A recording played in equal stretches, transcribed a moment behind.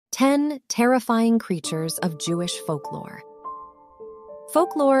10 Terrifying Creatures of Jewish Folklore.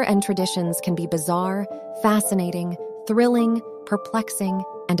 Folklore and traditions can be bizarre, fascinating, thrilling, perplexing,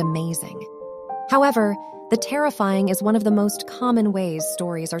 and amazing. However, the terrifying is one of the most common ways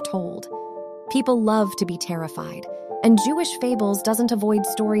stories are told. People love to be terrified, and Jewish fables doesn't avoid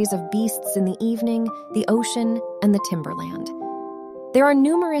stories of beasts in the evening, the ocean, and the timberland. There are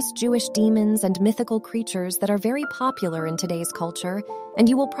numerous Jewish demons and mythical creatures that are very popular in today's culture, and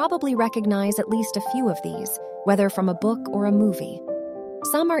you will probably recognize at least a few of these, whether from a book or a movie.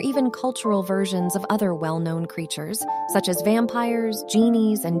 Some are even cultural versions of other well-known creatures, such as vampires,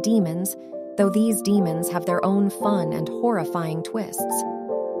 genies, and demons, though these demons have their own fun and horrifying twists.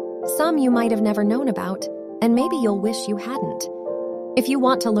 Some you might have never known about, and maybe you'll wish you hadn't. If you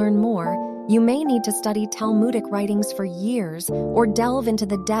want to learn more, you may need to study Talmudic writings for years or delve into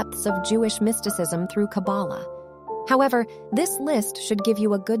the depths of Jewish mysticism through Kabbalah. However, this list should give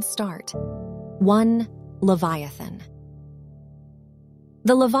you a good start. 1. Leviathan.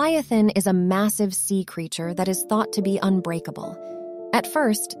 The Leviathan is a massive sea creature that is thought to be unbreakable. At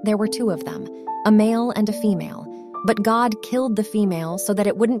first, there were two of them, a male and a female, but God killed the female so that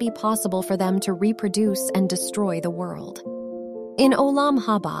it wouldn't be possible for them to reproduce and destroy the world. In Olam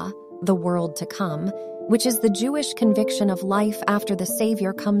Haba, the world to come, which is the Jewish conviction of life after the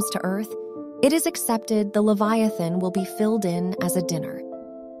Savior comes to earth, it is accepted the Leviathan will be filled in as a dinner.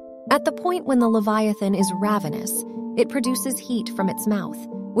 At the point when the Leviathan is ravenous, it produces heat from its mouth,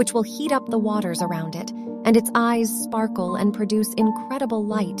 which will heat up the waters around it, and its eyes sparkle and produce incredible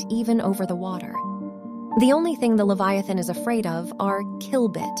light even over the water. The only thing the Leviathan is afraid of are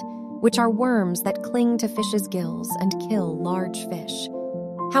kilbit, which are worms that cling to fish's gills and kill large fish.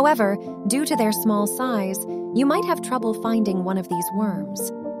 However, due to their small size, you might have trouble finding one of these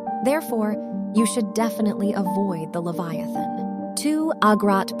worms. Therefore, you should definitely avoid the Leviathan. 2.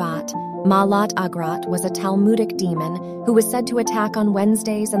 Agrat Bat. Malat Agrat was a Talmudic demon who was said to attack on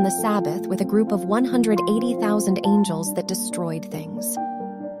Wednesdays and the Sabbath with a group of 180,000 angels that destroyed things.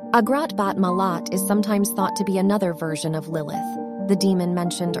 Agrat Bat Malat is sometimes thought to be another version of Lilith, the demon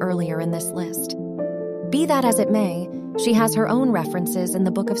mentioned earlier in this list. Be that as it may, she has her own references in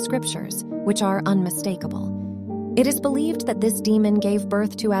the Book of Scriptures, which are unmistakable. It is believed that this demon gave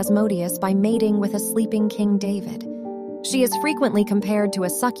birth to Asmodeus by mating with a sleeping King David. She is frequently compared to a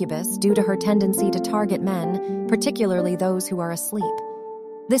succubus due to her tendency to target men, particularly those who are asleep.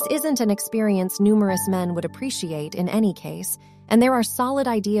 This isn't an experience numerous men would appreciate in any case, and there are solid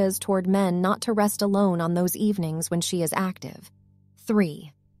ideas toward men not to rest alone on those evenings when she is active.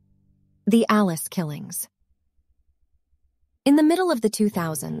 3. The Alice Killings. In the middle of the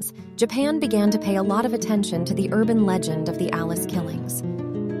 2000s, Japan began to pay a lot of attention to the urban legend of the Alice Killings.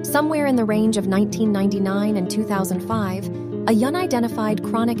 Somewhere in the range of 1999 and 2005, a unidentified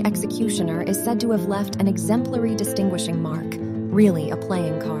chronic executioner is said to have left an exemplary distinguishing mark, really a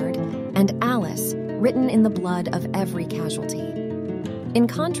playing card, and Alice written in the blood of every casualty. In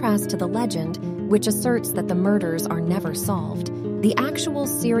contrast to the legend, which asserts that the murders are never solved, the actual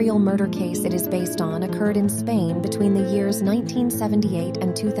serial murder case it is based on occurred in Spain between the years 1978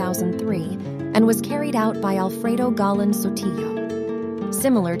 and 2003 and was carried out by Alfredo Galán Sotillo.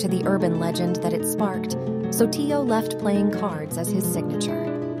 Similar to the urban legend that it sparked, Sotillo left playing cards as his signature.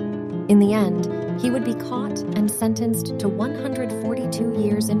 In the end, he would be caught and sentenced to 142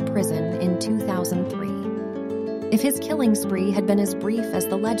 years in prison in 2003. If his killing spree had been as brief as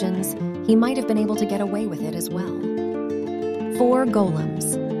the legends, he might have been able to get away with it as well. 4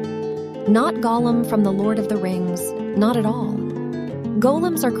 Golems. Not Gollum from The Lord of the Rings, not at all.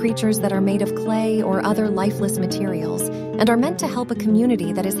 Golems are creatures that are made of clay or other lifeless materials and are meant to help a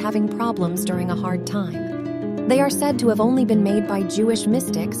community that is having problems during a hard time. They are said to have only been made by Jewish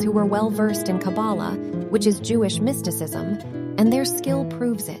mystics who were well versed in Kabbalah, which is Jewish mysticism, and their skill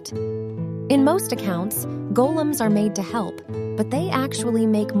proves it. In most accounts, golems are made to help, but they actually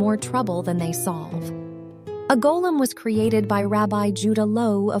make more trouble than they solve. A golem was created by Rabbi Judah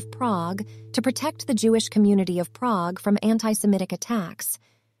Loew of Prague to protect the Jewish community of Prague from anti-Semitic attacks.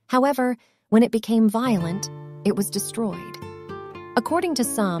 However, when it became violent, it was destroyed. According to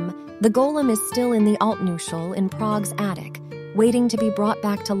some, the golem is still in the Altneuschel in Prague's attic, waiting to be brought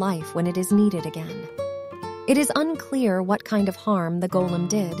back to life when it is needed again. It is unclear what kind of harm the golem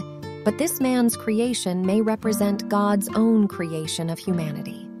did, but this man's creation may represent God's own creation of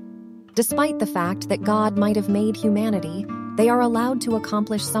humanity. Despite the fact that God might have made humanity, they are allowed to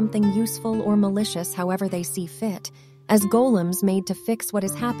accomplish something useful or malicious however they see fit, as golems made to fix what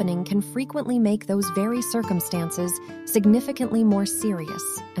is happening can frequently make those very circumstances significantly more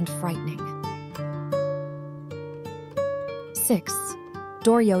serious and frightening. 6.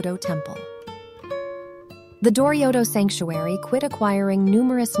 Doryodo Temple. The Doryodo Sanctuary quit acquiring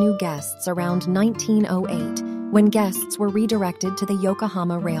numerous new guests around 1908 when guests were redirected to the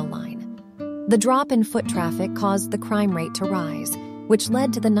Yokohama rail line. The drop in foot traffic caused the crime rate to rise, which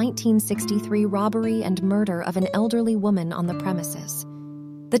led to the 1963 robbery and murder of an elderly woman on the premises.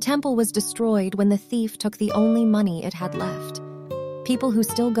 The temple was destroyed when the thief took the only money it had left. People who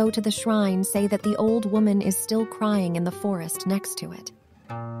still go to the shrine say that the old woman is still crying in the forest next to it.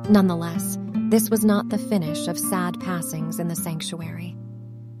 Nonetheless, this was not the finish of sad passings in the sanctuary.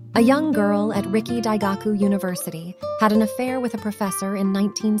 A young girl at Riki Daigaku University had an affair with a professor in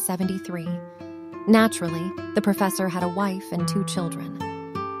 1973. Naturally, the professor had a wife and 2 children.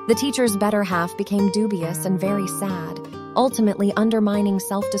 The teacher's better half became dubious and very sad, ultimately undermining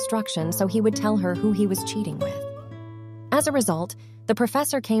self-destruction so he would tell her who he was cheating with. As a result, the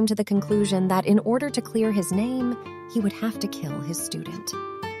professor came to the conclusion that in order to clear his name, he would have to kill his student.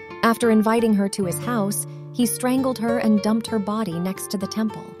 After inviting her to his house, he strangled her and dumped her body next to the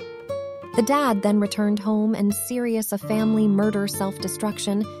temple. The dad then returned home and serious a family murder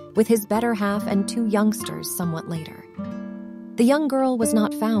self-destruction with his better half and 2 youngsters somewhat later. The young girl was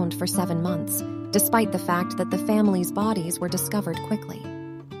not found for 7 months, despite the fact that the family's bodies were discovered quickly.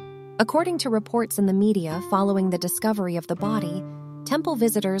 According to reports in the media following the discovery of the body, temple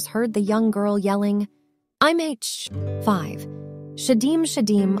visitors heard the young girl yelling, "I'm H5.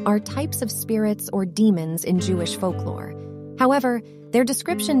 Shadim are types of spirits or demons in Jewish folklore. However, their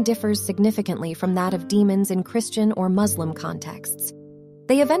description differs significantly from that of demons in Christian or Muslim contexts.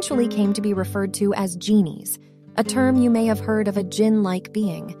 They eventually came to be referred to as genies, a term you may have heard of a jinn-like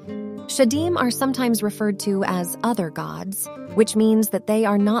being. Shadim are sometimes referred to as other gods, which means that they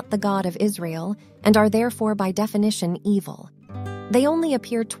are not the God of Israel and are therefore by definition evil. They only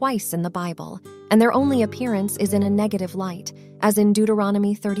appear twice in the Bible, and their only appearance is in a negative light, as in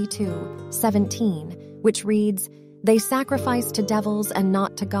Deuteronomy 32:17, which reads, "They sacrificed to devils and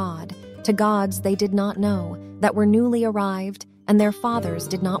not to God, to gods they did not know, that were newly arrived, and their fathers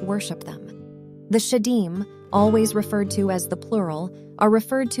did not worship them." The Shadim, always referred to as the plural, are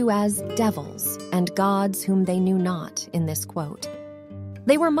referred to as devils and gods whom they knew not in this quote.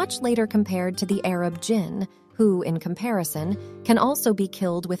 They were much later compared to the Arab jinn, who, in comparison, can also be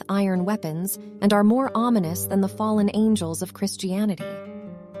killed with iron weapons and are more ominous than the fallen angels of Christianity.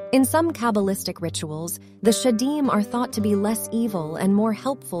 In some Kabbalistic rituals, the Shadim are thought to be less evil and more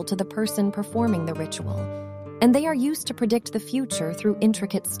helpful to the person performing the ritual, and they are used to predict the future through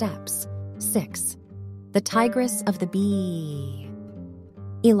intricate steps. 6. The Tigress of the Bee.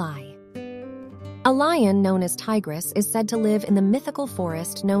 Eli. A lion known as Tigris is said to live in the mythical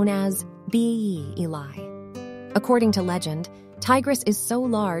forest known as Bee Eli. According to legend, Tigris is so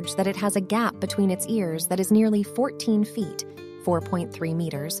large that it has a gap between its ears that is nearly 14 feet, 4.3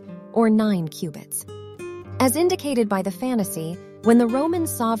 meters, or 9 cubits. As indicated by the fantasy, when the Roman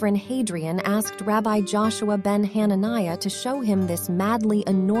sovereign Hadrian asked Rabbi Joshua ben Hananiah to show him this madly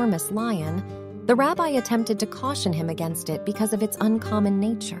enormous lion, the rabbi attempted to caution him against it because of its uncommon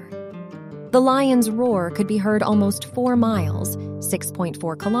nature. The lion's roar could be heard almost 4 miles,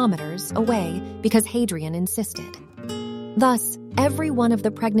 6.4 kilometers, away because Hadrian insisted. Thus, every one of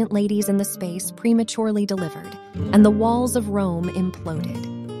the pregnant ladies in the space prematurely delivered, and the walls of Rome imploded.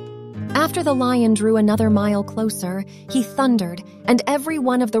 After the lion drew another mile closer, he thundered, and every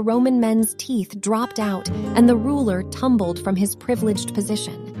one of the Roman men's teeth dropped out, and the ruler tumbled from his privileged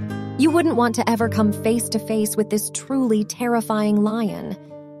position. You wouldn't want to ever come face to face with this truly terrifying lion.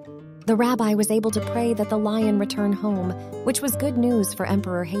 The rabbi was able to pray that the lion return home, which was good news for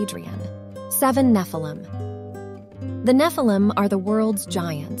Emperor Hadrian. 7 Nephilim. The Nephilim are the world's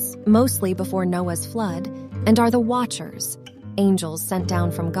giants, mostly before Noah's flood, and are the Watchers, angels sent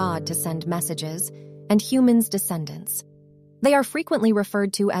down from God to send messages, and humans' descendants. They are frequently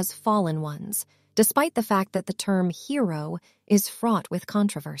referred to as fallen ones, despite the fact that the term hero is fraught with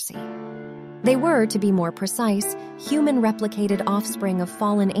controversy. They were, to be more precise, human-replicated offspring of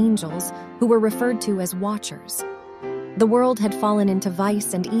fallen angels who were referred to as Watchers. The world had fallen into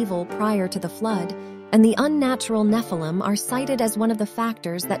vice and evil prior to the flood, and the unnatural Nephilim are cited as one of the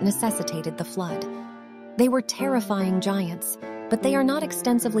factors that necessitated the flood. They were terrifying giants, but they are not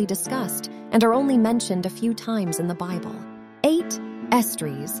extensively discussed and are only mentioned a few times in the Bible. 8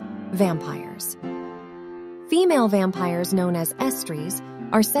 Estries, vampires. Female vampires known as estries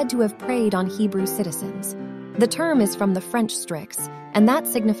are said to have preyed on Hebrew citizens. The term is from the French strix, and that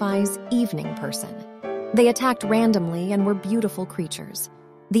signifies evening person. They attacked randomly and were beautiful creatures.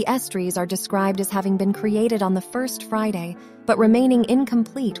 The estries are described as having been created on the first Friday, but remaining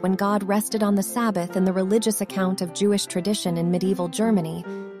incomplete when God rested on the Sabbath in the religious account of Jewish tradition in medieval Germany,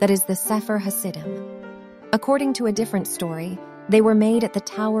 that is the Sefer Hasidim. According to a different story, they were made at the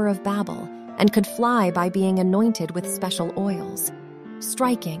Tower of Babel and could fly by being anointed with special oils.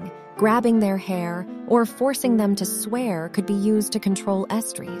 Striking, grabbing their hair, or forcing them to swear could be used to control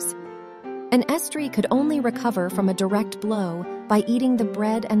estries. An estry could only recover from a direct blow by eating the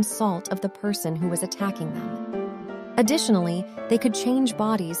bread and salt of the person who was attacking them. Additionally, they could change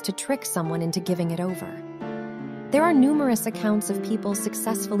bodies to trick someone into giving it over. There are numerous accounts of people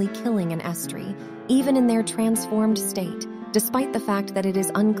successfully killing an estry, even in their transformed state, despite the fact that it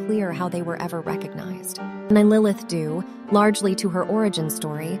is unclear how they were ever recognized. And Lilith do, largely to her origin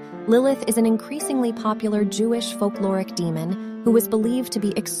story, Lilith is an increasingly popular Jewish folkloric demon who was believed to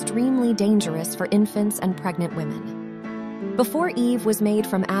be extremely dangerous for infants and pregnant women. Before Eve was made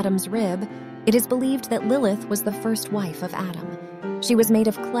from Adam's rib, it is believed that Lilith was the first wife of Adam. She was made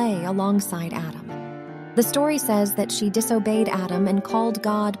of clay alongside Adam. The story says that she disobeyed Adam and called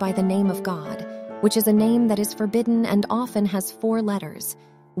God by the name of God, which is a name that is forbidden and often has 4 letters,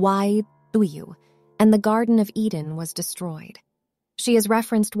 Y-U, and the Garden of Eden was destroyed. She is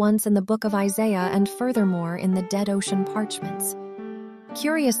referenced once in the book of Isaiah and furthermore in the Dead Ocean parchments.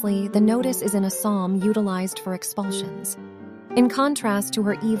 Curiously, the notice is in a psalm utilized for expulsions. In contrast to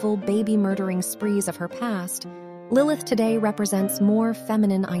her evil, baby-murdering sprees of her past, Lilith today represents more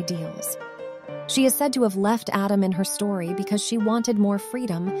feminine ideals. She is said to have left Adam in her story because she wanted more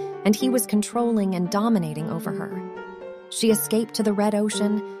freedom and he was controlling and dominating over her. She escaped to the Red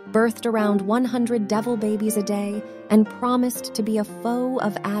Ocean, birthed around 100 devil babies a day, and promised to be a foe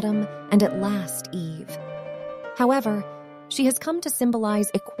of Adam and at last Eve. However, she has come to symbolize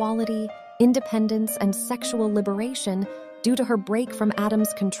equality, independence, and sexual liberation due to her break from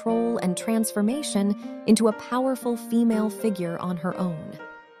Adam's control and transformation into a powerful female figure on her own.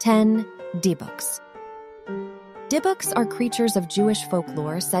 10. Dibbuks. Dibbuks are creatures of Jewish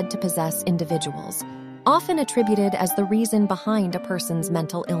folklore said to possess individuals, often attributed as the reason behind a person's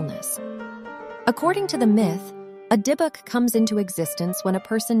mental illness. According to the myth, a dibbuk comes into existence when a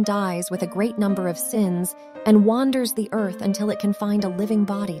person dies with a great number of sins and wanders the earth until it can find a living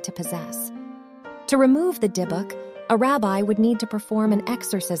body to possess. To remove the dibbuk, a rabbi would need to perform an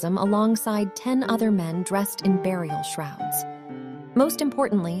exorcism alongside 10 other men dressed in burial shrouds. Most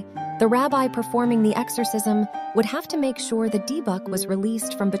importantly, the rabbi performing the exorcism would have to make sure the dibbuk was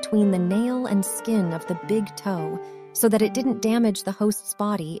released from between the nail and skin of the big toe so that it didn't damage the host's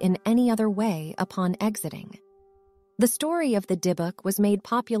body in any other way upon exiting. The story of the dibbuk was made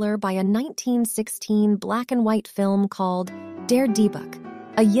popular by a 1916 black and white film called Der Dibbuk,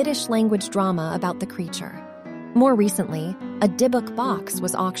 a Yiddish language drama about the creature. More recently, a dibbuk box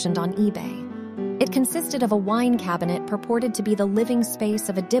was auctioned on eBay. It consisted of a wine cabinet purported to be the living space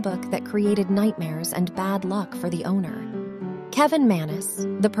of a dibbuk that created nightmares and bad luck for the owner. Kevin Manis,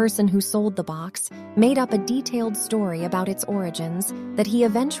 the person who sold the box, made up a detailed story about its origins that he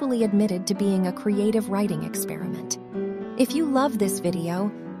eventually admitted to being a creative writing experiment. If you love this video,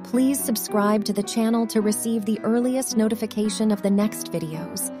 please subscribe to the channel to receive the earliest notification of the next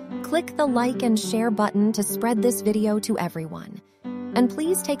videos. Click the like and share button to spread this video to everyone. And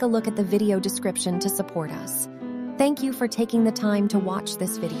please take a look at the video description to support us. Thank you for taking the time to watch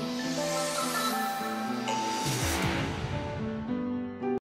this video.